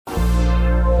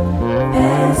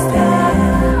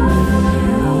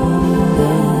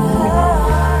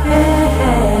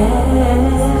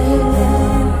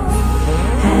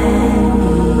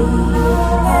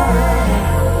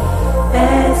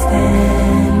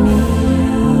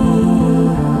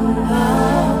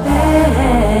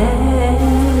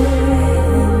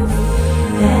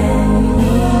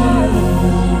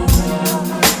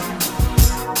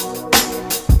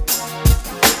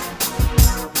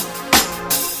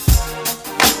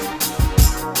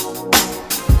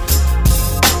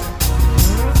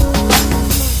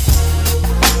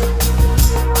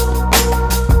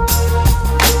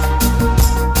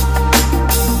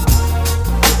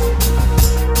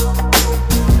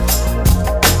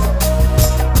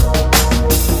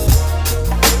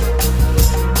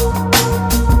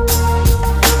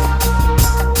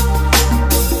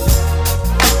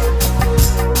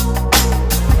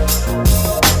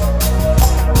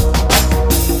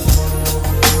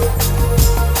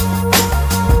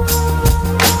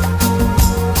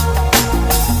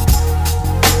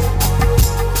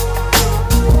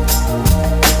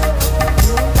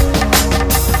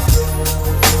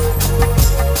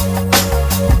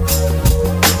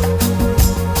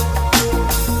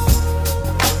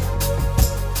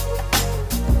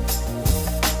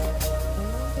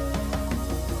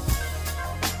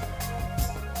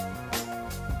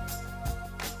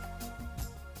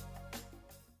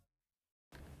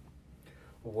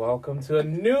Welcome to a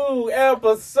new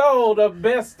episode of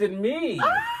Best in Me.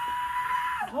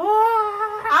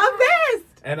 I'm Best.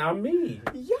 And I'm me.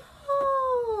 Yo.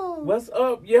 What's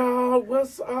up, y'all?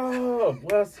 What's up?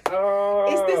 What's up?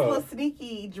 It's this little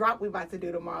sneaky drop we about to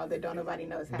do tomorrow that don't nobody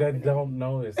knows happening. That don't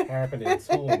know it's happening to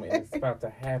them. It's about to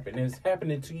happen. It's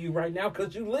happening to you right now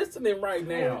because you listening right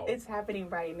now. It's happening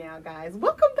right now, guys.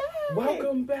 Welcome back.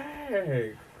 Welcome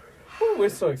back. Ooh, we're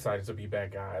so excited to be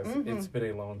back, guys. Mm-hmm. It's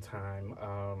been a long time.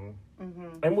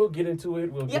 And we'll get into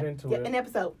it. We'll get into it. An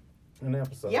episode.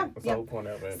 Yeah. That's the whole point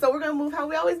of it. So we're going to move how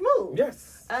we always move.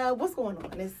 Yes. What's going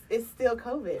on? It's still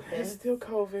COVID. It's still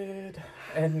COVID.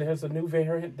 And there's a new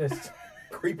variant that's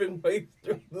creeping way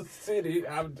through the city.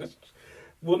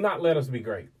 Will not let us be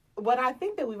great. What I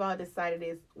think that we've all decided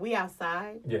is we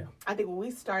outside. Yeah. I think when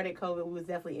we started COVID, we was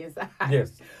definitely inside.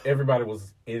 Yes. Everybody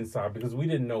was inside because we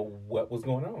didn't know what was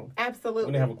going on. Absolutely.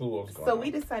 We didn't have a clue what was going on. So we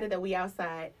decided that we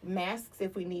outside. Masks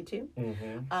if we need to.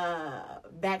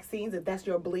 Mm-hmm. Vaccines if that's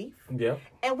your belief. Yep.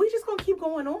 And we just going to keep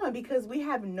going on because we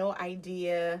have no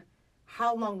idea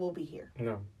how long we'll be here.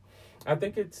 No. I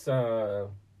think it's, I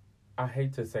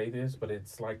hate to say this, but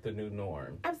it's like the new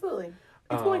norm. Absolutely.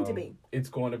 It's going to be. It's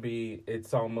going to be.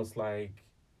 It's almost like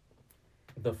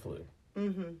the flu.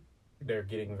 Mm-hmm. They're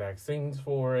getting vaccines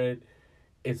for it.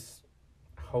 I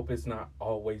hope it's not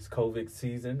always COVID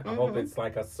season. Mm-hmm. I hope it's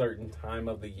like a certain time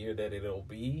of the year that it'll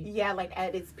be. Yeah, like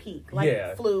at its peak.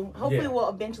 Like flu. Hopefully we'll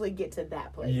eventually get to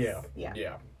that place.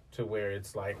 Yeah. To where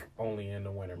it's like only in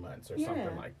the winter months or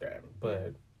something like that.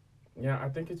 But yeah, I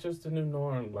think it's just a new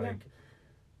norm. Like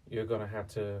you're going to have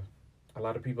to... A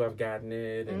lot of people have gotten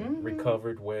it and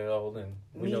recovered well, and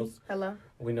we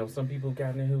know some people have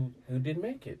gotten it who didn't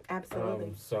make it.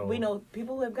 Absolutely. So we know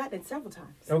people who have gotten it several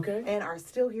times. Okay. And are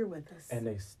still here with us. And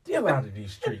they still out of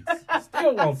these streets.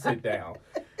 Still won't sit down.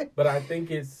 But I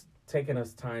think it's taken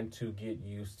us time to get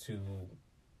used to.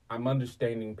 I'm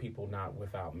understanding people not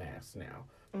without masks now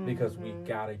because we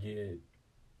gotta get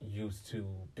used to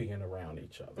being around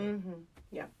each other. Mm-hmm.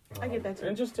 Yeah, I get that too.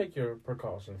 And just take your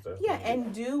precautions.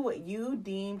 And do what you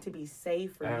deem to be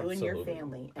safe for you and your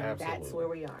family. And that's where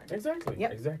we are. Exactly.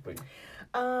 Yep. Exactly.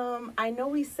 I know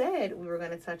we said we were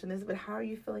going to touch on this, but how are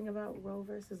you feeling about Roe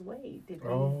versus Wade? Did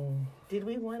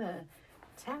we want to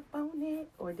tap on it,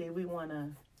 or did we want to?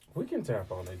 We can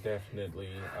tap on it, definitely.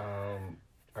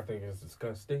 I think it's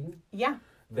disgusting. Yeah.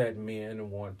 That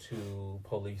men want to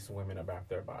police women about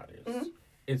their bodies. Mm-hmm.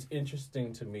 It's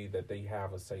interesting to me that they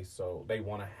have a say-so. They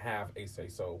want to have a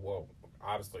say-so. Well,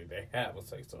 obviously they have a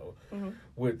say-so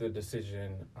with the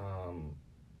decision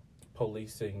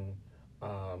policing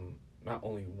not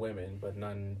only women but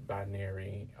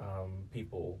non-binary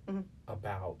people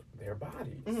about their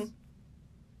bodies. Mm-hmm.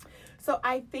 So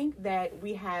I think that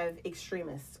we have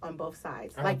extremists on both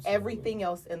sides, like everything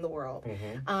else in the world.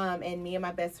 Mm-hmm. And me and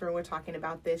my best friend were talking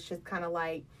about this, just kind of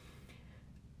like,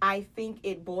 I think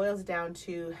it boils down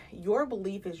to your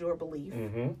belief is your belief,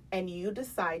 and you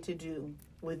decide to do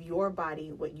with your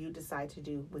body what you decide to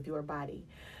do with your body.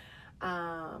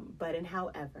 But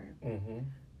however,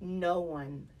 no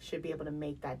one should be able to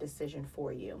make that decision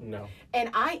for you. No. And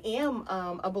I am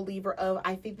a believer of,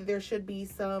 I think that there should be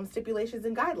some stipulations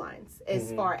and guidelines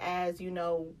as far as,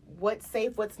 what's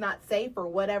safe, what's not safe, or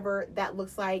whatever that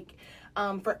looks like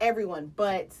for everyone.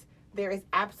 But there is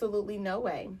absolutely no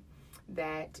way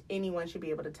that anyone should be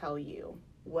able to tell you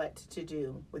what to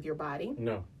do with your body.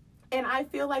 No. And I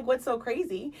feel like what's so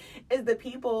crazy is the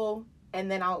people, and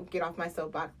then I'll get off my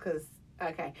soapbox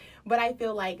but I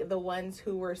feel like the ones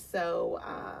who were so,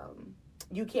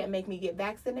 you can't make me get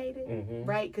vaccinated,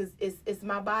 right? Because it's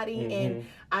my body, and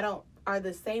are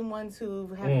the same ones who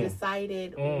have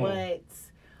decided what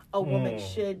a woman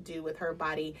should do with her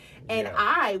body. And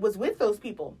I was with those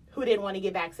people who didn't want to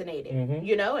get vaccinated,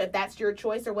 if that's your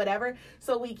choice or whatever.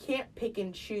 So we can't pick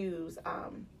and choose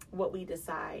what we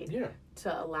decide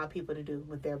to allow people to do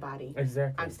with their body.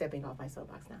 Exactly. I'm stepping off my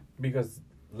soapbox now. Because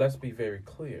let's be very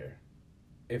clear.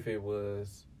 If it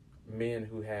was men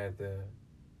who had to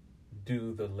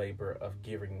do the labor of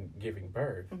giving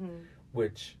birth,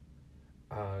 which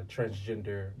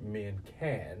transgender men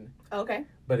can. Okay.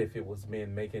 But if it was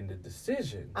men making the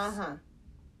decisions,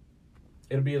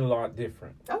 it'll be a lot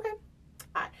different. Okay.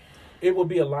 It would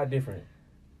be a lot different.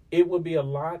 It would be a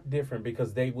lot different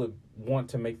because they would want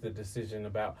to make the decision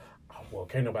about,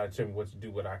 can't nobody tell me what to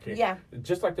do, what I can't. Yeah.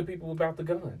 Just like the people about the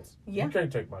guns. Yeah. You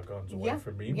can't take my guns away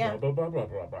from me. Yeah. Blah, blah, blah, blah,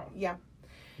 blah, blah. Yeah.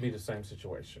 Be the same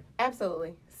situation.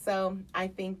 Absolutely. So I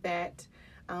think that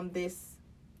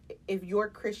if your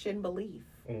Christian belief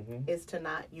is to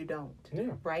not, you don't.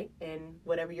 Yeah. Right? And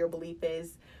whatever your belief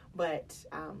is, but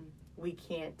we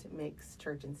can't mix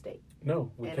church and state.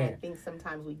 No, we and can't. I think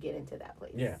sometimes we get into that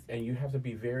place. Yeah, and you have to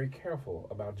be very careful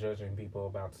about judging people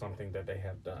about something that they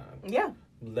have done. Yeah.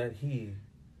 Let he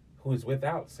who is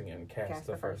without sin cast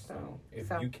the first stone. If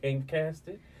you can't cast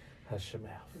it, hush your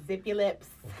mouth. Zip your lips.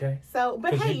 Okay. So,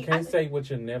 but hey, you can't I, say what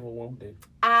you never won't do.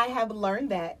 I have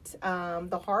learned that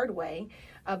the hard way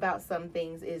about some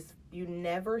things is you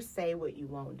never say what you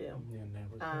won't do. You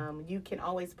never. You can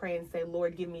always pray and say,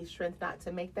 Lord, give me strength not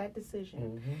to make that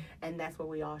decision. And that's where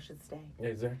we all should stay.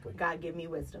 Exactly. God, give me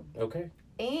wisdom. Okay.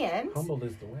 And humble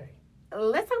is the way.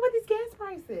 Let's talk about these gas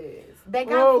prices. They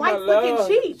got flights looking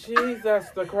cheap. Jesus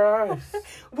the Christ.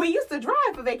 We used to drive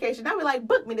for vacation. Now we're like,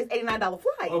 book me this $89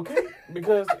 flight. Okay.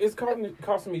 Because it's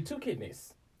costing me 2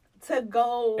 kidneys. To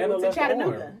go to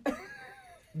Chattanooga.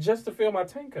 Just to fill my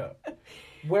tank up.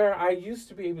 Where I used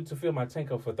to be able to fill my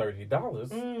tank up for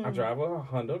 $30. I drive a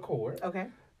Honda Accord. Okay.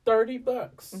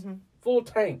 $30. Full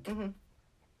tank.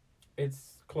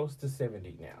 It's close to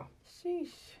 70 now. Sheesh.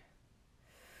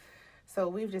 So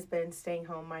we've just been staying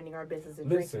home, minding our business, and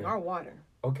drinking our water.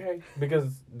 Okay,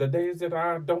 because the days that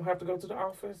I don't have to go to the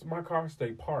office, my car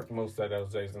stay parked most of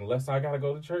those days, unless I got to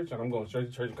go to church, and I'm going straight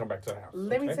to church and come back to the house.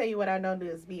 Let me tell you what I don't do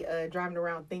is be driving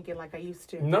around thinking like I used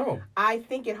to. No. I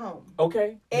think at home.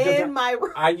 Okay.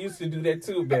 I used to do that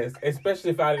too, Bess, especially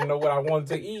if I didn't know what I wanted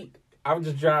to eat. I was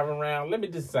just driving around. Let me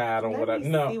decide on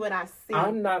see what I see.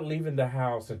 I'm not leaving the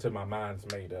house until my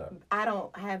mind's made up. I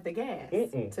don't have the gas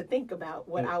to think about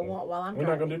what I want while I'm driving.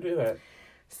 We're not going to do that.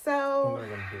 So, we're not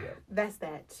going to do that. That's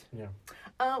that.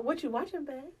 Yeah. What you watching,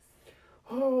 Bess?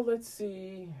 Oh, let's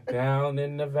see. Down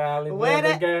in the valley. So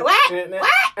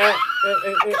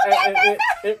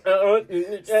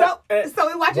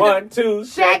we watching 1, 2,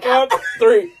 shake up,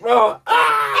 3.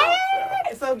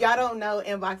 So if y'all don't know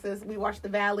Inboxes, we watch The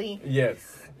Valley.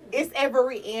 Yes. It's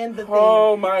every end the thing.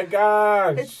 Oh my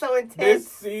gosh. It's so intense. This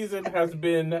season has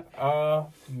been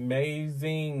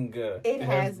amazing. It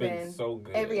has been so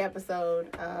good. Every episode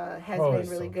has been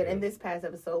really good. And this past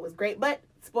episode was great. But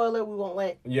spoiler, we won't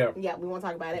let we won't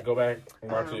talk about it. Go back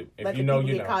and watch it. If you know,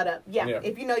 you know. Caught up. Yeah.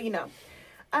 If you know, you know.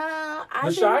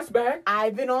 The Shy's back.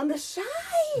 I've been on The Shy.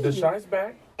 The Shy's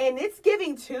back. And it's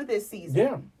giving 2 this season.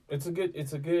 Yeah. It's a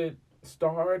good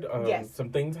start. Yes. Some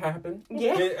things happen.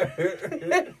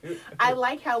 Yeah. I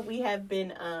like how we have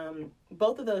been,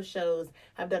 both of those shows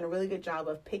have done a really good job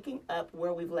of picking up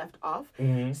where we've left off.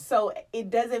 So it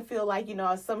doesn't feel like,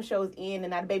 some shows end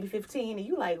and at Baby 15 and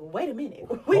you like, wait a minute.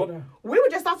 Hold on. We were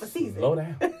just off the season. Slow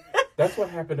down. That's what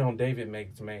happened on David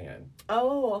Makes Man.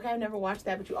 Oh, okay. I've never watched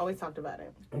that, but you always talked about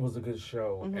it. It was a good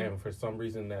show. And for some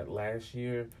reason that last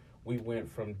year, we went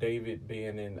from David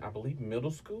being in, I believe,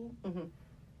 middle school.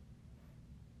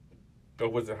 Or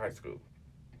was it high school?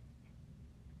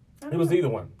 It was either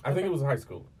one. I think it was high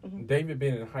school. David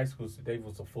being in high school, so David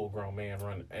was a full-grown man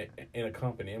running in a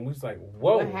company. And we was like,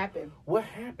 whoa. What happened? What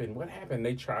happened?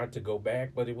 They tried to go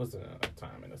back, but it wasn't enough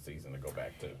time in the season to go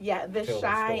back to The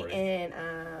Shy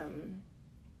and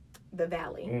The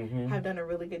Valley have done a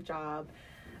really good job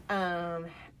of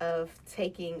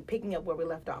picking up where we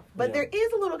left off. But there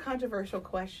is a little controversial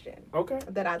question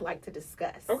that I'd like to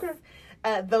discuss.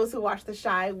 Those who watch The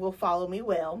Shy will follow me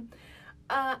well.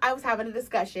 I was having a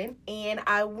discussion, and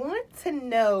I want to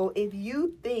know if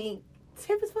you think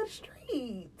Tiff is for the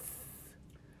streets.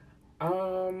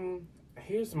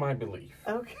 Here's my belief.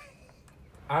 Okay.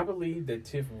 I believe that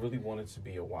Tiff really wanted to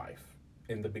be a wife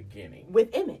in the beginning. With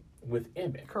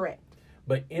Emmett. Correct.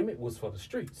 But Emmett was for the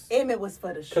streets. Emmett was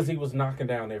for the streets. Because he was knocking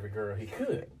down every girl he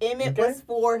could. Emmett was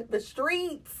for the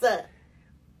streets.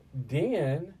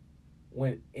 Then,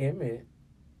 when Emmett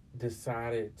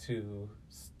decided to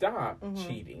stop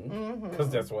cheating, because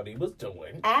that's what he was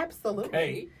doing.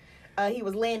 Absolutely. Okay. He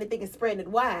was laying the thing and spreading it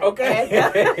wide. Okay.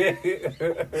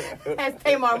 As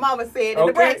Tamar Mama said in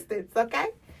the Braxtons. Okay.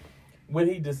 When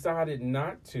he decided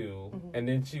not to, and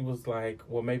then she was like,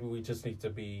 well, maybe we just need to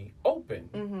be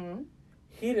open.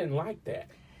 He didn't like that.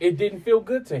 It didn't feel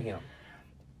good to him.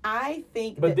 I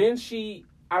think But then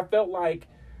I felt like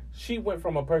she went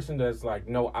from a person that's like,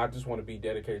 no, I just want to be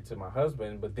dedicated to my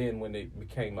husband. But then when it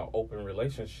became an open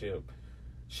relationship,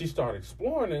 she started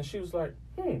exploring and she was like,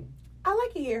 I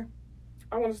like it here.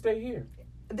 I want to stay here.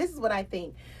 This is what I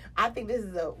think. I think this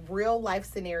is a real life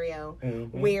scenario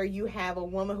where you have a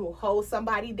woman who holds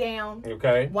somebody down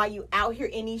while you out here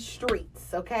in these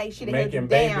streets, okay? She done held you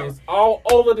down. Babies all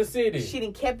over the city. She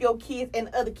done kept your kids and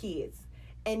other kids.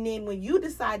 And then when you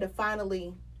decide to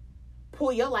finally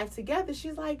pull your life together,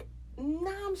 she's like,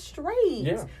 nah, I'm straight.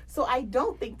 Yeah. So I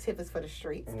don't think Tiff is for the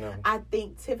streets. No. I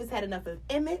think Tiff has had enough of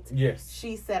Emmett. Yes.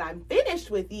 She said, I'm finished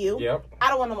with you. Yep. I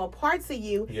don't want no more parts of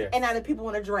you. Yes. And now the people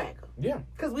want to drag her. Yeah.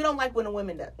 Because we don't like when a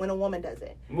woman does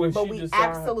it. When but she we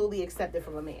decided- absolutely accept it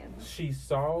from a man. She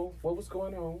saw what was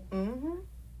going on, Mm-hmm.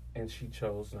 and she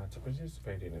chose not to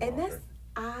participate in it. And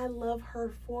I love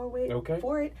her for it. Okay.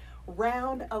 For it.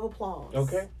 Round of applause.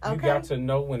 Okay. You got to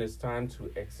know when it's time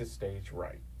to exit stage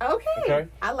right. Okay.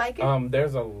 I like it.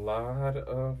 There's a lot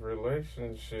of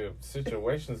relationship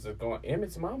situations that going,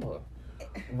 Emmett's mama,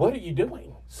 what are you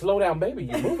doing? Slow down, baby.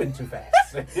 You're moving too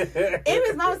fast.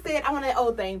 Emmett's mama said, I want that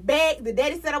old thing back. The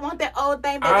daddy said, I want that old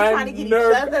thing back. They're trying to get each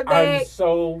other back. I'm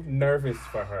so nervous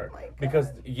for her. Because,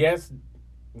 yes,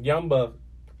 Yumba,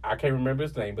 I can't remember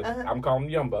his name, but I'm calling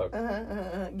him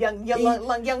Yumba.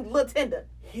 Young little tender.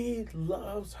 He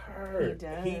loves her. He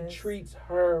does. He treats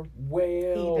her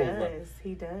well.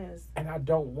 He does. And I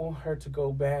don't want her to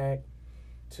go back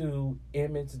to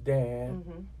Emmett's dad.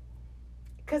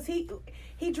 Because he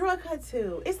drug her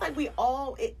too. It's like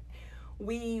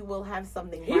we will have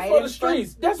something He's right for in the front.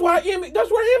 streets. That's where Emmett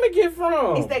get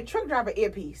from. It's that truck driver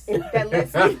earpiece that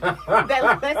lets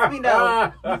me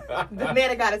know the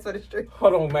man of God is for the streets.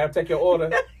 Hold on, man. Take your order.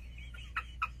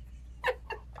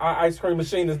 Our ice cream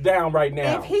machine is down right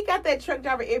now. If he got that truck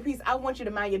driver earpiece, I want you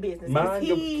to mind your business.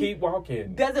 Keep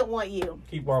walking. Doesn't want you.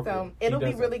 Keep walking. So it'll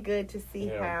be really good to see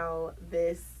how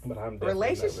this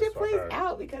relationship plays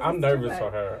out. Because I'm nervous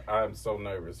for her. I'm so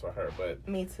nervous for her, but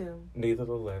me too.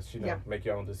 Nevertheless, make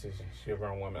your own decision. She's a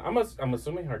grown woman. I'm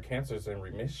assuming her cancer's in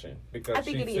remission because I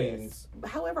think it is.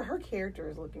 However, her character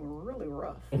is looking really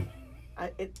rough.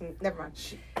 Never mind.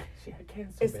 She had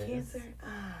cancer. It's cancer.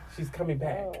 She's coming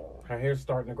back. Her hair's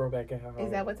starting to grow back out. Is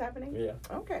that what's happening? Yeah.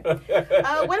 Okay.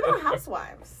 What about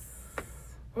Housewives?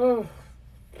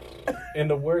 In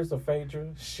the words of Phaedra,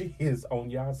 she is on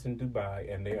yachts in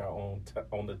Dubai and they are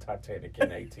on the Titanic in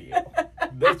ATL.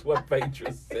 That's what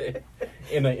Phaedra said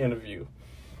in an interview.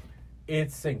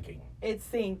 It's sinking. It's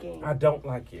sinking. I don't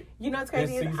like it. You know what's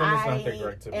crazy? This season is not that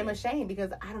great to me. am ashamed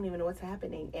because I don't even know what's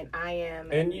happening, and I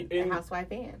am a Housewife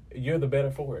fan. You're the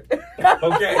better for it.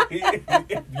 Okay?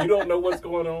 If you don't know what's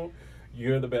going on,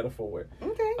 you're the better for it.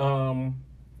 Okay.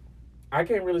 I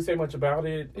can't really say much about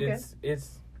it. Okay.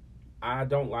 It's I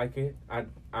don't like it.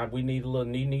 We need a little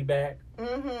Nene back.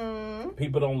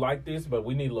 People don't like this, but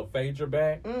we need a little Phaedra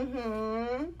back.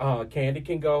 Candy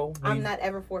can go. I'm not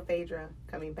ever for Phaedra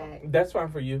coming back. That's fine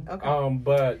for you. Okay.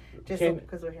 But just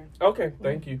because we're here. Okay,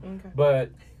 thank you. Okay. But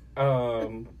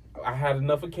I had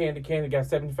enough of Candy. Candy got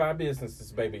 75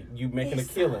 businesses, baby. You making a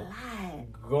killing.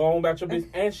 Go on about your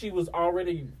business. And she was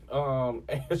already,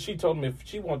 she told me if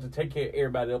she wanted to take care of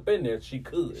everybody up in there, she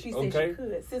could. She said she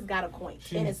could. Sis got a coin.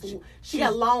 She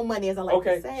got long money, as I like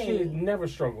to say. She never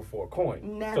struggled for a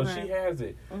coin. Never. So she has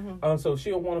it. So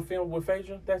she'll want to film with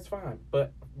Phaedra. That's fine.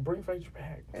 But bring Phaedra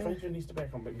back. Phaedra needs to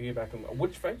be back on.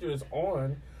 Which Phaedra is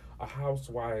on a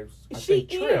Housewives, she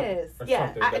trip is. or Yeah,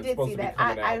 something I that's did supposed see to be that.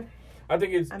 coming out. I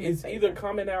think it's either Phaedra.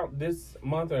 coming out this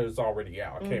month or it's already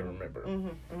out. I can't remember.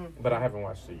 But I haven't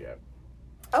watched it yet.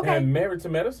 Okay. And Married to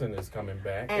Medicine is coming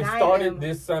back. And it started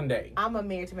this Sunday. I'm a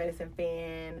Married to Medicine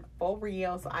fan for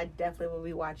real, so I definitely will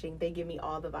be watching. They give me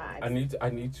all the vibes. I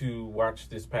need to watch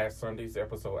this past Sunday's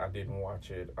episode. I didn't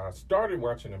watch it. I started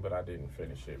watching it, but I didn't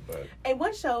finish it. But and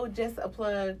one show, just a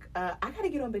plug. I gotta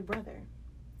get on Big Brother.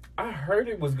 I heard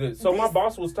it was good. So my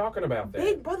boss was talking about that.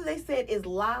 Big Brother, they said, is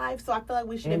live, so I feel like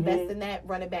we should invest in that.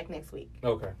 Run it back next week.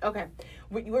 Okay.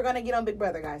 We're gonna get on Big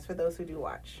Brother, guys, for those who do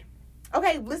watch.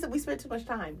 Okay, listen, we spent too much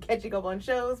time catching up on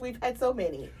shows. We've had so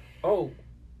many. Oh,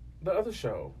 the other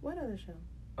show. What other show?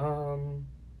 Our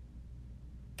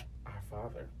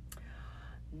Father.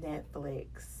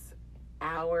 Netflix.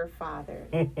 Our Father.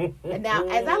 And now,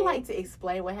 as I like to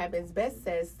explain what happens, Beth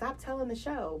says, stop telling the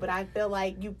show. But I feel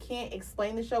like you can't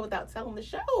explain the show without telling the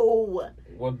show.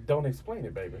 Well, don't explain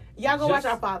it, baby. Y'all go watch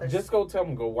Our Fathers. Just go tell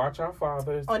them, go watch Our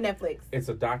Fathers. On Netflix. It's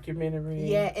a documentary.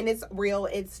 Yeah, and it's real.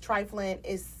 It's trifling.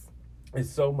 It's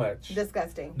so much.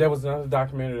 Disgusting. There was another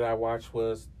documentary that I watched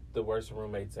was The Worst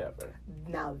Roommates Ever.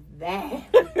 Now that.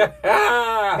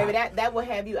 Maybe that will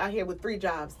have you out here with 3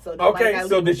 jobs. So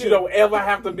that you don't ever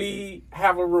have to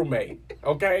have a roommate.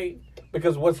 Okay?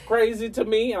 Because what's crazy to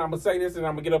me, and I'm going to say this and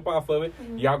I'm going to get up off of it.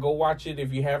 Y'all go watch it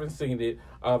if you haven't seen it.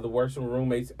 The Worst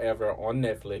Roommates Ever on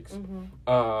Netflix.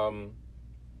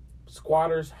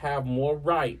 Squatters have more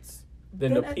rights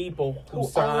than the people who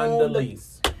signed the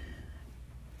lease.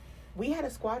 We had a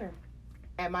squatter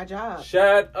at my job.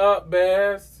 Shut up,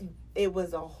 Bess. It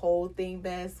was a whole thing,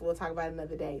 Bess. We'll talk about it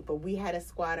another day. But we had a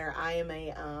squatter. I am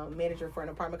a manager for an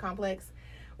apartment complex.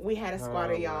 We had a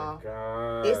squatter, y'all.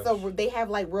 Gosh. It's they have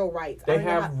like real rights. They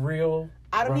have real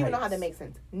I don't rights. even know how that makes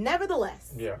sense.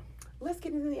 Nevertheless, yeah. Let's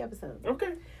get into the episode.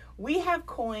 Okay. We have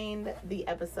coined the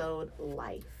episode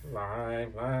Life. Life.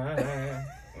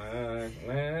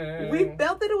 We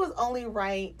felt that it was only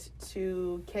right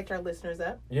to catch our listeners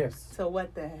up. Yes. So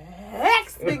what the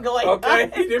heck's been going okay.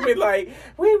 on? He did be like,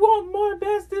 we want more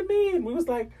Best of Me. And we was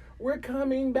like, we're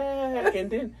coming back. And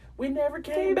then we never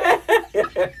came back.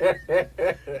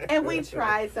 And we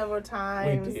tried several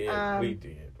times. We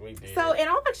did. So in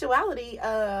all actuality,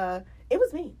 it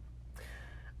was me.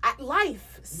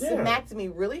 Life smacked me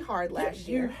really hard last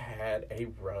year. You had a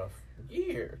rough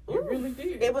year. You really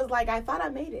did. It was like I thought I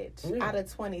made it out of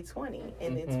 2020.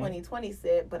 And then 2020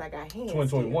 said, but I got hands.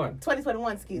 2021.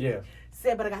 2021, excuse me.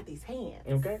 Said, but I got these hands.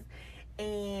 Okay.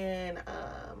 And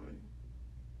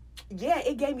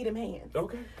it gave me them hands.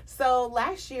 Okay. So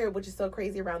last year, which is so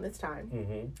crazy around this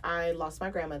time, I lost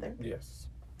my grandmother. Yes.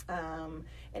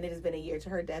 And it has been a year to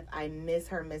her death. I miss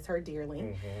her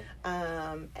dearly.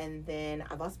 And then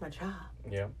I lost my job.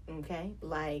 Yeah. Okay.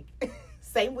 Like,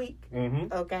 same week.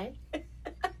 Mm-hmm. Okay.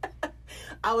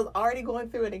 I was already going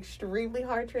through an extremely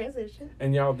hard transition.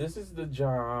 And y'all, this is the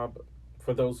job,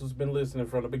 for those who's been listening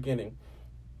from the beginning.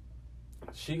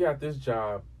 She got this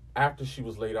job after she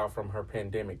was laid off from her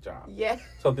pandemic job. Yeah.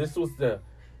 So this was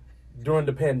during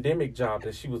the pandemic job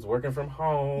that she was working from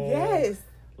home. Yes.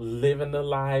 Living the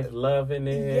life, loving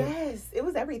it. Yes. It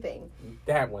was everything.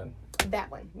 That one.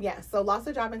 Yeah. So lost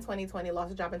a job in 2020,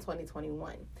 lost a job in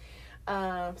 2021.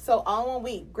 So all in 1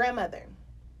 week, grandmother,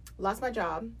 lost my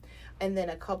job. And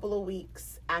then a couple of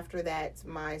weeks after that,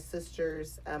 my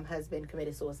sister's husband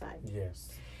committed suicide. Yes.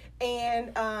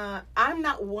 And I'm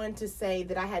not one to say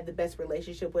that I had the best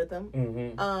relationship with him.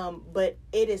 Mm-hmm. But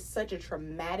it is such a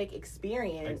traumatic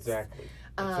experience. Exactly.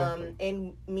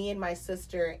 And me and my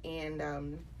sister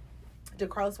and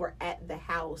DeCarlos were at the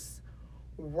house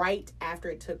right after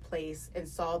it took place and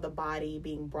saw the body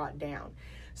being brought down.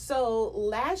 So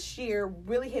last year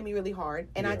really hit me really hard.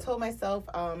 And I told myself,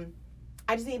 I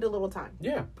just needed a little time.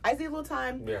 Yeah. I just needed a little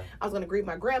time. Yeah. I was going to grieve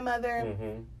my grandmother.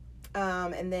 Mm-hmm.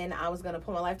 And then I was going to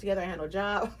put my life together. I had no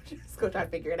job. Just go try to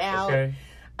figure it out. Okay.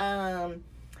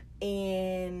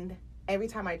 And every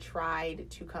time I tried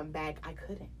to come back, I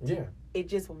couldn't. Yeah. It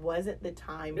just wasn't the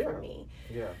time for me.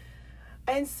 Yeah.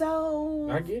 And so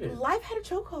I get it. Life had a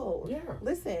chokehold. Yeah.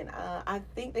 Listen, I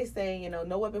think they say,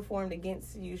 no weapon formed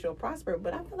against you shall prosper,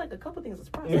 but I feel like a couple things was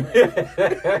prospering.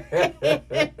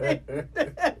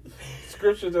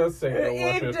 Scripture does say no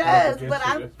weapon it does, formed but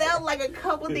I against felt like a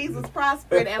couple things was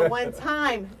prospering at one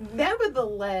time.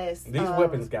 Nevertheless, these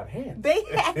weapons got hands. They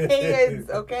had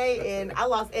hands, okay? And I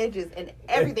lost edges and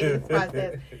everything in this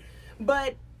process.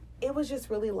 But it was just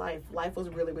really life. Life was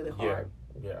really, really hard.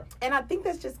 Yeah. And I think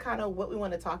that's just kind of what we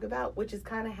want to talk about, which is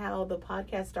kind of how the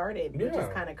podcast started, which is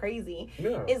kind of crazy.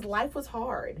 Yeah. Is life was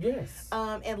hard. Yes.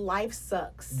 And life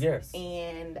sucks. Yes.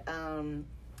 And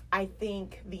I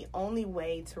think the only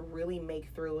way to really make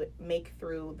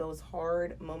through those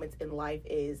hard moments in life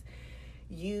is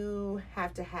you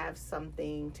have to have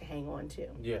something to hang on to.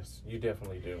 Yes, you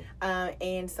definitely do.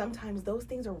 And sometimes those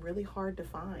things are really hard to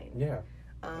find. Yeah.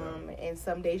 And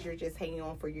some days you're just hanging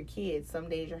on for your kids. Some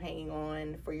days you're hanging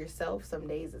on for yourself. Some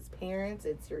days it's parents.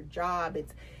 It's your job.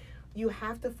 You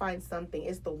have to find something.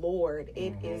 It's the Lord.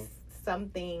 It is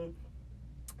something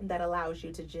that allows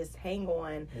you to just hang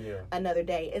on another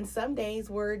day. And some days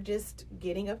we're just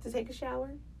getting up to take a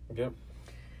shower. Yep.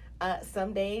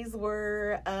 Some days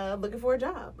we're looking for a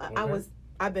job. Okay.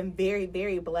 I've been very,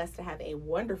 very blessed to have a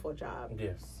wonderful job.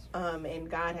 Yes. And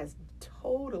God has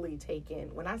totally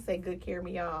taken, when I say good care of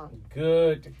me, y'all,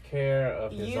 good care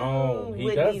of his own. He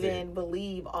wouldn't does even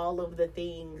believe all of the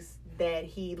things that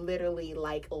he literally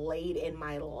laid in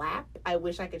my lap. I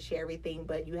wish I could share everything,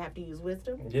 but you have to use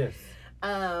wisdom. Yes.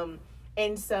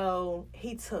 And so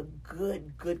he took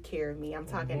good care of me. I'm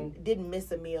talking, didn't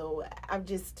miss a meal. I'm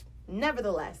just,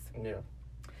 nevertheless. Yeah.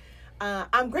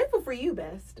 I'm grateful for you,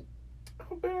 Best.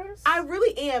 Best. I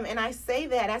really am. And I say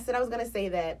that. I said I was going to say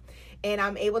that. And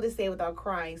I'm able to say it without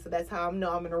crying. So that's how I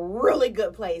know I'm in a really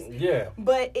good place. Yeah.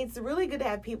 But it's really good to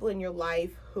have people in your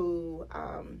life who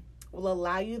will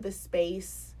allow you the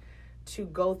space to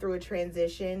go through a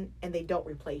transition and they don't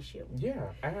replace you. Yeah,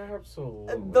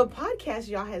 absolutely. The podcast,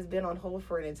 y'all, has been on hold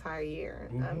for an entire year.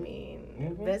 I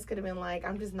mean, Best could have been like,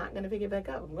 I'm just not going to pick it back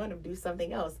up. I'm going to do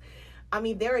something else. I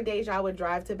mean, there are days I would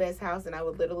drive to Best's house and I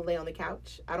would literally lay on the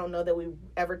couch. I don't know that we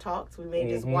ever talked. We may have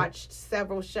just watched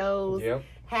several shows,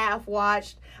 half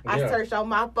watched. I searched on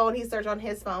my phone. He searched on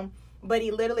his phone. But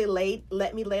he literally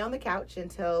let me lay on the couch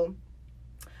until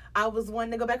I was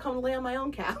wanting to go back home and lay on my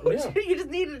own couch. Yeah. You just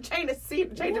needed a change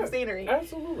of scenery.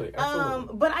 Absolutely.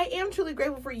 But I am truly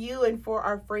grateful for you and for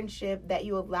our friendship, that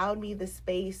you allowed me the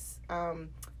space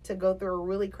to go through a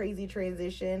really crazy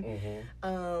transition,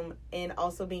 and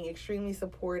also being extremely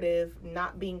supportive,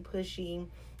 not being pushy,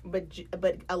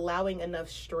 but allowing enough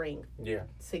strength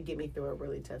to get me through a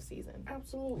really tough season.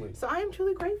 Absolutely. So I am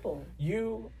truly grateful.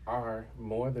 You are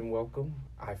more than welcome.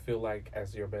 I feel like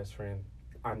as your best friend,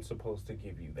 I'm supposed to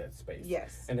give you that space.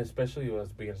 Yes. And especially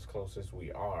us being as close as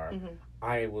we are,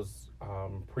 I was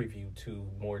privy to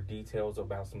more details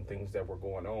about some things that were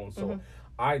going on. So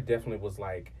I definitely was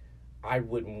like, I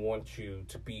wouldn't want you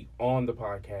to be on the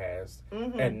podcast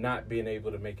and not being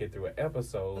able to make it through an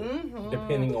episode,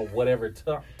 depending on whatever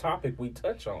topic we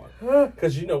touch on.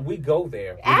 Because, you know, we go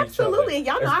there. Absolutely. Each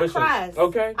other, y'all know I cry.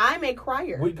 Okay. I'm a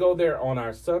crier. We go there on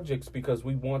our subjects because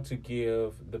we want to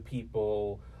give the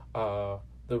people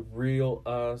the real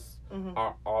us,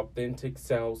 our authentic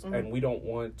selves, and we don't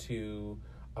want to.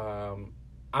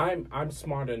 I'm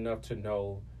smart enough to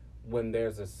know when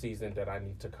there's a season that I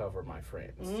need to cover my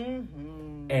friends,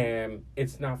 and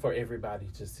it's not for everybody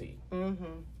to see.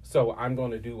 So I'm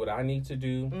going to do what I need to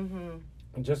do,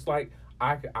 just like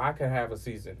I could have a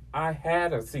season. I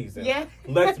had a season. Yeah.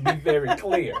 Let's be very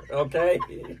clear, okay?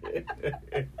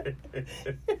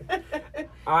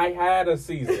 I had a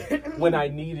season when I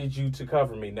needed you to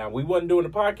cover me. Now, we wasn't doing the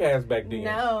podcast back then.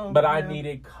 But I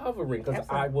needed covering because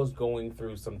I was going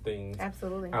through some things.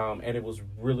 Absolutely. And it was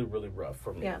really, really rough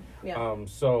for me. Yeah.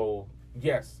 So,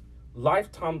 yes,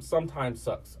 lifetime sometimes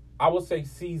sucks. I would say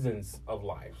seasons of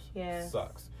life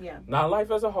sucks. Yeah. Not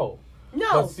life as a whole.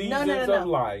 No, but seasons of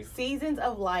life. Seasons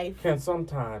of life can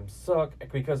sometimes suck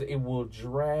because it will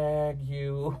drag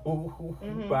you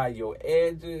by your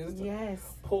edges. Yes.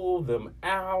 Pull them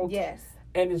out. Yes.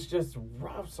 And it's just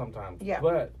rough sometimes. Yeah.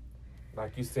 But,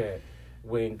 like you said,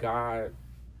 when God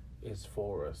is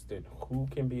for us, then who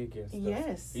can be against us?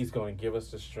 Yes. He's going to give us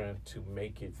the strength to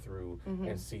make it through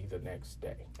and see the next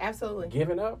day. Absolutely.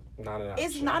 Giving up, not an option.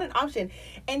 It's not an option.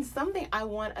 And something I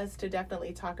want us to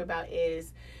definitely talk about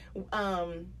is,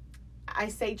 I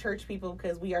say church people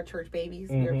because we are church babies.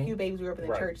 We are pew babies. We grew up in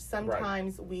the church.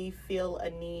 Sometimes we feel a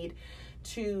need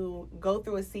to go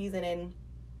through a season, and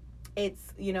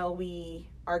it's, you know, we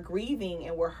are grieving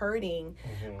and we're hurting,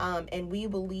 and we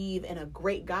believe in a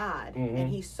great God, and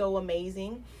He's so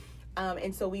amazing.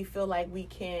 And so we feel like we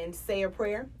can say a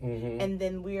prayer, and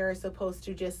then we are supposed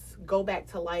to just go back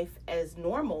to life as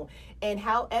normal. And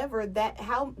however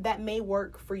that may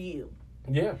work for you.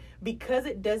 Yeah. Because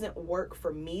it doesn't work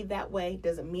for me that way,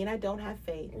 doesn't mean I don't have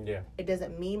faith. Yeah. It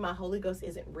doesn't mean my Holy Ghost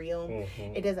isn't real.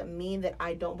 It doesn't mean that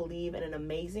I don't believe in an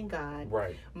amazing God.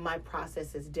 Right. My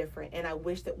process is different, and I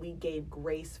wish that we gave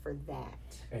grace for that.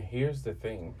 And here's the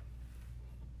thing.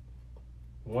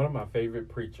 One of my favorite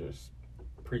preachers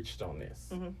preached on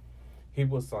this. He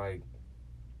was like,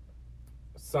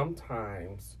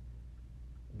 sometimes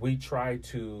we try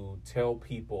to tell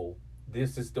people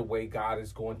this is the way God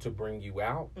is going to bring you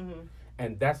out.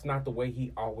 And that's not the way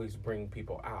He always brings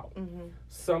people out.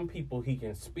 Some people He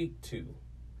can speak to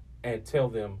and tell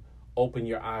them, open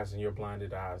your eyes, and your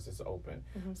blinded eyes is open.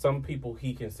 Some people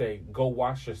He can say, go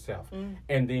wash yourself,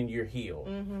 and then you're healed.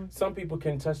 Some people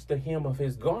can touch the hem of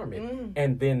His garment,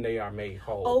 and then they are made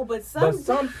whole. Oh, but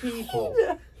some people,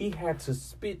 He had to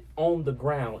spit on the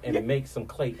ground and make some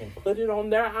clay and put it on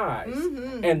their eyes,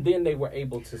 and then they were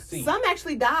able to see. Some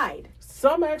actually died.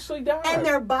 And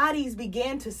their bodies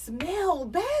began to smell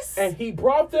best. And He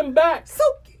brought them back. So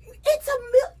it's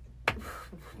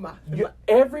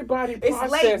everybody process.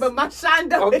 It's late, but my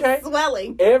shondo is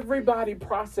swelling. Everybody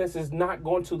process is not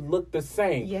going to look the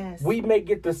same. Yes. We may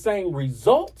get the same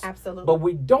results. Absolutely. But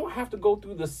we don't have to go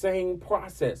through the same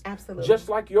process. Absolutely. Just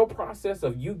like your process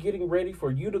of you getting ready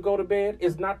for you to go to bed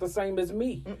is not the same as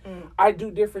me. I do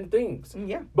different things.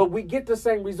 Yeah. But we get the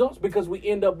same results because we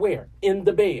end up where? In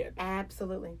the bed.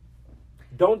 Absolutely.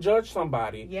 Don't judge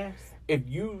somebody. Yes. If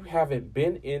you haven't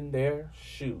been in their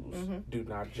shoes, do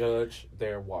not judge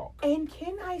their walk. And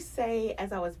can I say,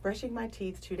 as I was brushing my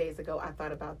teeth 2 days ago, I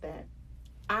thought about that.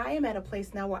 I am at a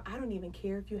place now where I don't even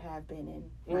care if you have been in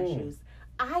my shoes.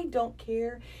 I don't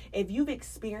care if you've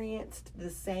experienced the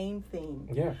same thing.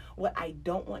 Yeah. What I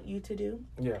don't want you to do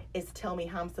is tell me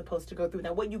how I'm supposed to go through.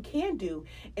 Now, what you can do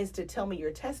is to tell me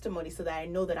your testimony so that I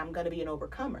know that I'm going to be an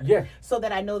overcomer. Yeah. So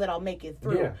that I know that I'll make it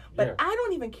through. Yeah. But I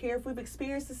don't even care if we've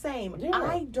experienced the same. Yeah.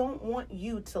 I don't want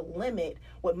you to limit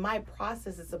what my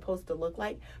process is supposed to look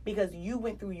like because you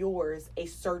went through yours a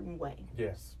certain way.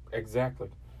 Yes, exactly.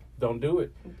 Don't do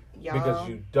it. Y'all, because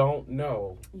you don't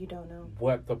know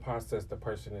what the process the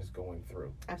person is going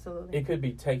through. Absolutely. It could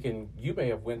be taken, you may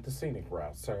have went the scenic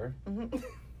route, sir. Mm-hmm.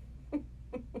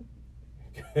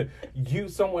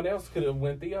 Someone else could have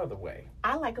went the other way.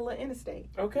 I like a little interstate.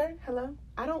 Okay. Hello?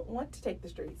 I don't want to take the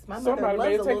streets. My mother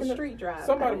loves a little street drive.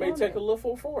 Somebody may take a little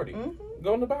 440. Mm-hmm.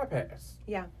 Go on the bypass.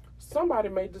 Yeah. Somebody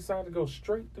may decide to go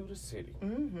straight through the city.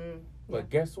 Mm-hmm. But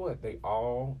guess what? They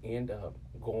all end up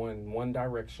going one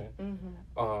direction.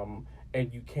 Mm-hmm.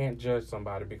 And you can't judge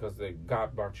somebody because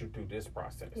God brought you through this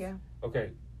process. Yeah.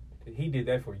 Okay. He did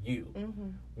that for you. Mm-hmm.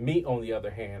 Me, on the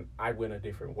other hand, I went a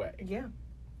different way. Yeah.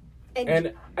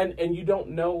 And you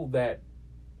don't know that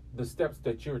the steps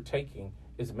that you're taking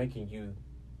is making you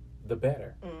the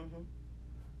better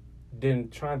than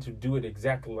trying to do it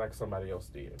exactly like somebody else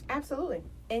did. Absolutely.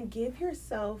 And give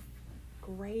yourself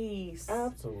grace.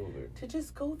 Absolutely. To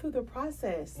just go through the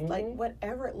process. Like,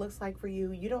 whatever it looks like for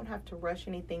you, you don't have to rush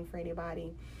anything for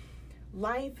anybody.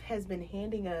 Life has been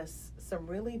handing us some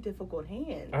really difficult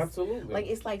hands. Absolutely. Like,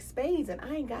 it's like spades, and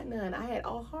I ain't got none. I had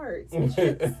all hearts.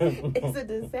 It's a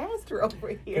disaster over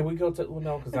here. Can we go to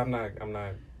Uno? Because I'm not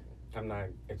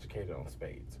educated on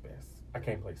spades. Best. I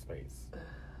can't play spades.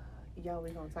 Y'all, we're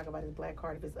going to talk about this black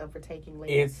card if it's up for taking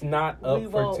later. It's not up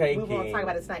for taking. We won't talk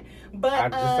about it tonight. But I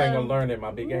just ain't going to learn at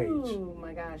my big age. Oh,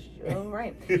 my gosh. All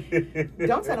right.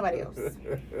 Don't tell nobody else.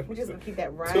 We're just going to keep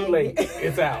that right. Too late.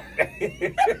 It's out.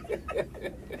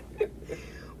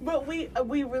 But we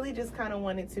really just kind of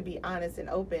wanted to be honest and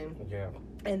open. Yeah.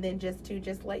 And then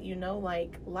just let you know,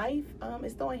 like, life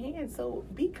is throwing hands, so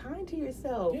be kind to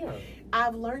yourself. Yeah.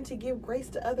 I've learned to give grace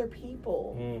to other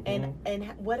people, and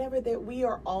whatever that we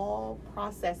are all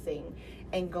processing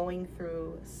and going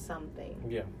through something.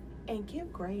 Yeah. And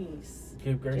give grace.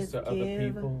 Give grace to other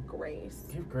people. Grace.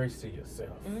 Give grace to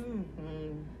yourself.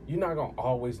 Mm-hmm. You're not going to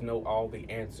always know all the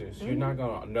answers. Mm-hmm. You're not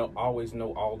going to always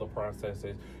know all the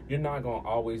processes. You're not going to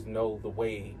always know the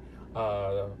way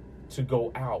to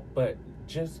go out. But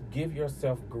just give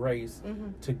yourself grace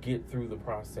to get through the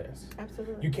process.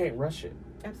 Absolutely. You can't rush it.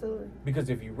 Absolutely. Because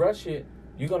if you rush it,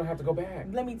 you're going to have to go back.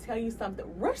 Let me tell you something.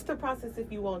 Rush the process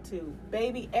if you want to.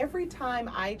 Baby, every time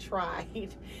I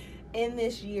tried in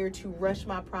this year to rush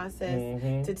my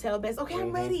process, to tell Bess, okay,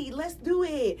 I'm ready, let's do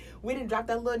it. We didn't drop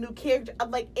that little new character.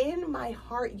 I'm like, in my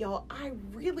heart, y'all, I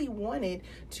really wanted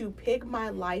to pick my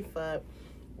life up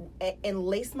and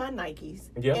lace my Nikes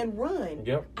and run.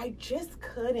 I just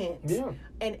couldn't.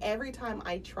 And every time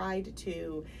I tried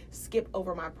to skip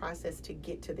over my process to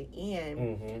get to the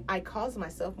end, I caused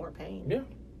myself more pain.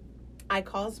 I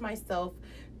caused myself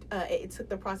it took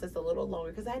the process a little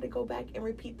longer because I had to go back and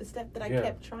repeat the step that I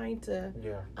kept trying to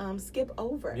skip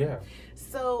over.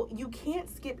 So you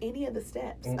can't skip any of the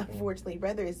steps, unfortunately,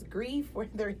 whether it's grief,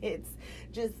 whether it's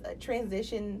just a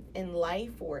transition in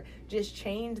life or just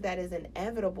change that is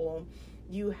inevitable.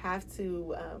 You have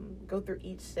to go through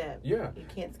each step. You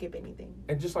can't skip anything.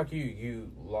 And just like you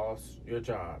lost your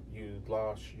job, you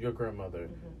lost your grandmother,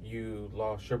 you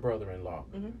lost your brother-in-law.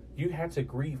 You had to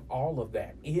grieve all of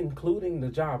that, including the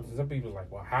jobs. And some people are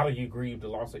like, well, how do you grieve the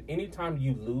loss? Anytime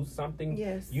you lose something,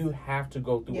 you have to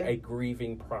go through a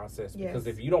grieving process. Because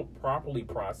if you don't properly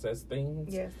process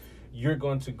things, you're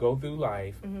going to go through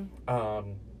life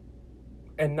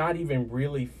and not even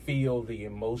really feel the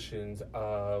emotions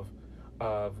of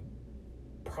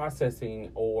processing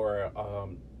or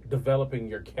developing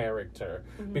your character,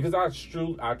 because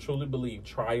I truly believe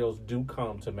trials do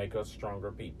come to make us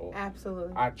stronger people.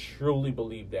 Absolutely. I truly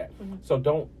believe that. So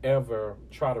don't ever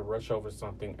try to rush over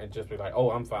something and just be like,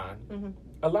 oh, I'm fine.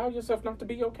 Allow yourself not to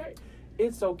be okay.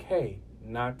 It's okay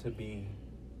not to be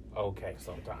okay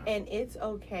sometimes. And it's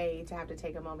okay to have to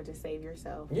take a moment to save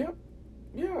yourself. Yeah.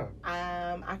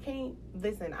 I can't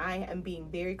listen. I am being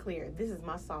very clear. This is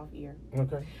my soft year.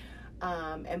 Okay.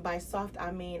 And by soft,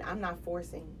 I mean I'm not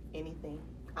forcing anything.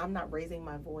 I'm not raising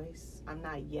my voice. I'm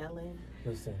not yelling.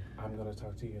 Listen, I'm gonna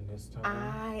talk to you in this time.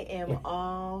 I am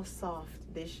all soft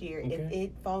this year. Okay. If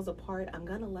it falls apart, I'm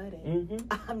gonna let it.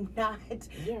 I'm not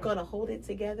gonna hold it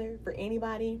together for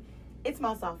anybody. It's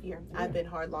my soft year. I've been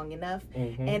hard long enough,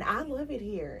 and I love it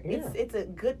here. It's a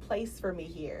good place for me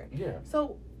here.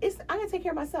 So I gotta take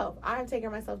care of myself. I have to take care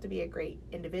of myself to be a great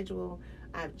individual.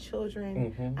 I have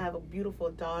children. I have a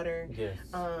beautiful daughter.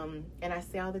 And I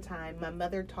say all the time, my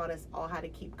mother taught us all how to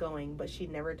keep going, but she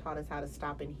never taught us how to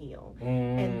stop and heal.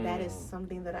 And that is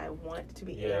something that I want to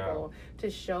be able to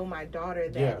show my daughter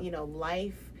that,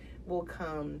 life will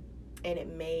come and it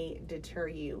may deter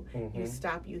you. You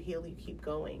stop, you heal, you keep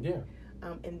going.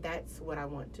 And that's what I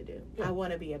want to do. I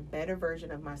want to be a better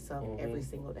version of myself every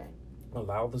single day.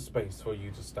 Allow the space for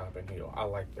you to stop and heal. I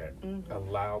like that. Mm-hmm.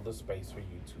 Allow the space for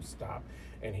you to stop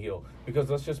and heal. Because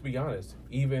let's just be honest,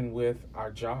 even with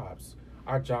our jobs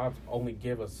only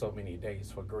give us so many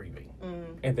days for grieving.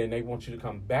 And then they want you to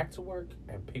come back to work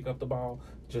and pick up the ball,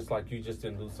 just like you just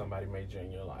didn't lose somebody major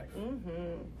in your life.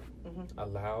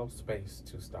 Allow space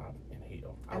to stop and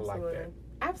heal. Absolutely. I like that.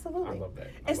 Absolutely. I love that.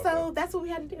 And so that's what we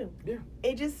had to do. Yeah.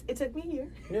 It took me a year.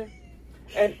 Yeah.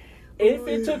 And if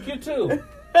it took you 2,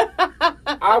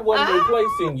 I wasn't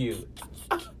replacing you.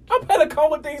 I better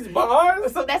come with these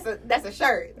bars. So that's a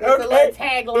shirt. That's a little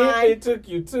tagline. If it took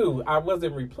you 2, I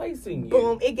wasn't replacing you.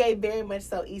 Boom. It gave very much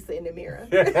so Issa in the mirror.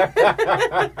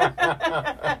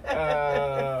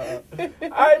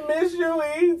 I miss you,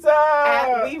 Issa.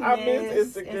 I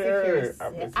miss Insecure.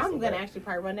 I'm going to actually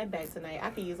probably run that back tonight. I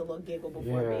could use a little giggle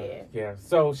before bed. Yeah.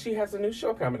 So she has a new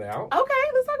show coming out. Okay,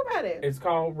 let's talk about it. It's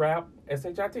called Rap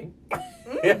SHIT.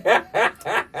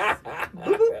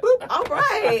 Boop, boop, boop. All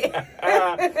right.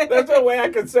 That's the way I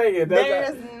could say it.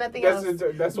 There's nothing else.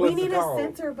 That's what we need called. a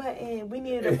center button. We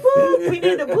need a boop. We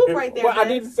need a boop right there. Well, I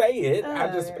didn't say it. I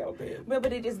just spelled it.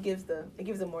 But it just gives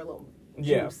it more little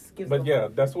juice. Gives but more.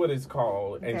 that's what it's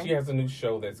called. Okay. And she has a new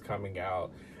show that's coming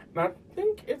out. And I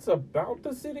think it's about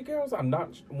the City Girls. I'm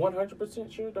not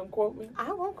 100% sure. Don't quote me.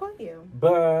 I won't quote you.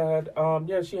 But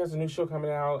she has a new show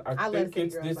coming out. I think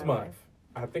it's Girls, this month.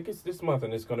 I think it's this month,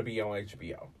 and it's going to be on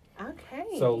HBO. Okay.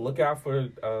 So look out for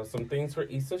some things for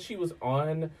Issa. She was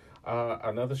on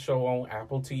another show on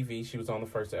Apple TV. She was on the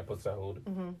first episode.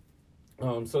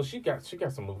 So she got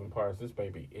some moving parts. This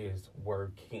baby is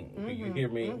working. Do you hear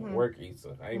me? Work,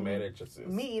 Issa. I ain't mad at your sis.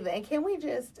 Me either. And can we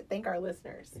just thank our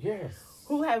listeners? Yes.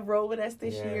 Who have rolled with us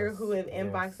this year, who have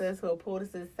inboxed us, who have pulled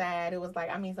us aside. It was like,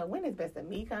 so when is Best of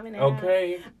Me coming out?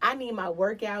 Okay. I need my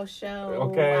workout show.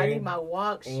 Okay. I need my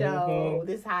walk show.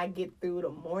 This is how I get through the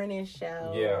morning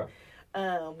show. Yeah.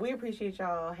 We appreciate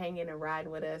y'all hanging and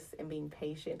riding with us and being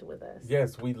patient with us.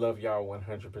 Yes, we love y'all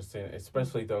 100%,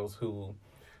 especially those who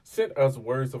sent us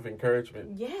words of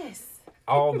encouragement. Yes.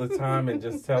 All the time and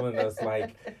just telling us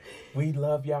like, we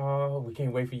love y'all. We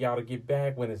can't wait for y'all to get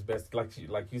back when it's best. Like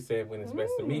you said, when it's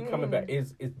best of me coming back.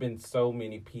 It's been so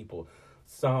many people,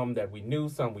 some that we knew,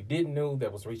 some we didn't know,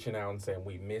 that was reaching out and saying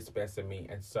we miss Best of Me.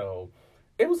 And so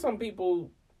it was some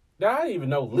people that I didn't even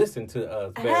know listened to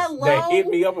us that hit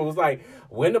me up and was like,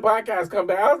 when the podcast come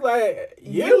back, I was like,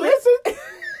 you listen?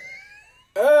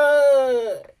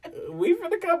 We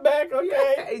finna come back,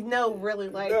 okay? No, really,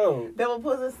 like, no. They will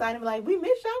put us aside and be like, we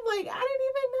miss you. I'm like, I didn't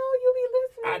even know you be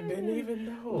listening. I didn't even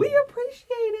know. We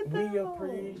appreciate it, though.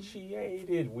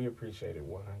 We appreciate it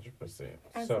 100%.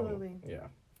 Absolutely. So, yeah.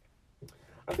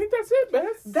 I think that's it,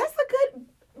 Bess. That's a good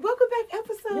welcome back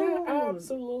episode. Yeah,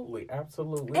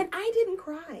 absolutely. And I didn't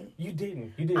cry. You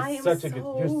didn't.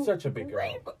 You're such a big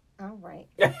girl. All right.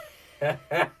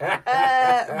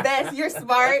 Bess, you're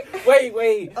smart.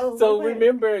 Wait. Oh, so what?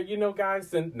 remember,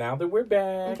 guys, and now that we're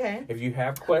back, okay. if you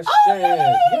have questions,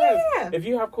 if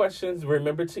you have questions,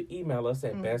 remember to email us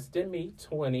at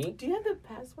bestandme20. Do you have the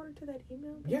password to that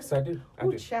email? Yes, I do.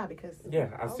 Child, because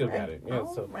I still got it. Yeah,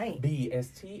 so right.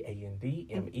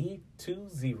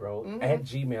 BSTANDME20 at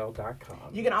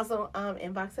gmail.com. You can also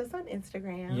inbox us on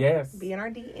Instagram. Yes. Be in our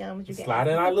DMs. You can slide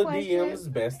in our little DMs,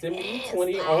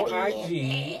 bestandme20 on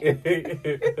IG.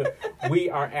 We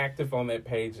are active on that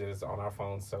pages on our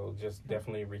phone, so just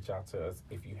definitely reach out to us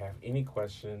if you have any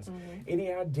questions, any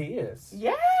ideas.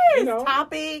 Yes,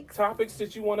 topics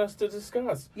that you want us to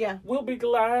discuss. Yeah, we'll be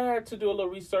glad to do a little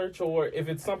research, or if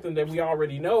it's something that we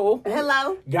already know.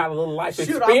 Hello, got a little life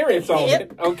experience on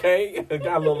it. Okay,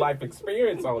 got a little life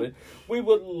experience on it. We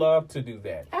would love to do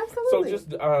that. Absolutely. So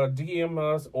just DM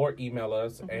us or email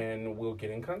us, and we'll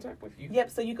get in contact with you. Yep.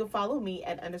 So you can follow me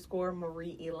at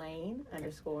 _Marie Elaine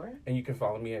 _ And you can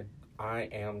follow me at I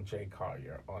am Jay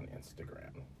Collier on Instagram.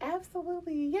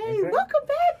 Absolutely. Yay. Okay. Welcome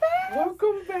back, Bess.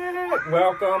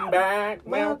 Welcome back.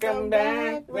 Welcome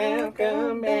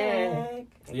back.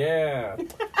 Yeah.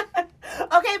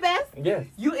 Okay, Bess. Yes.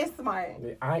 You is smart.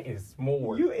 I is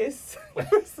smart. You is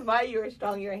smart. You're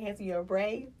strong. You're handsome. You're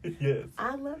brave. Yes.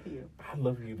 I love you. I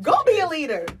love you too. Go be a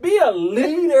leader. Be a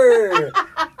leader.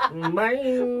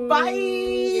 Man.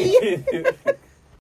 Bye.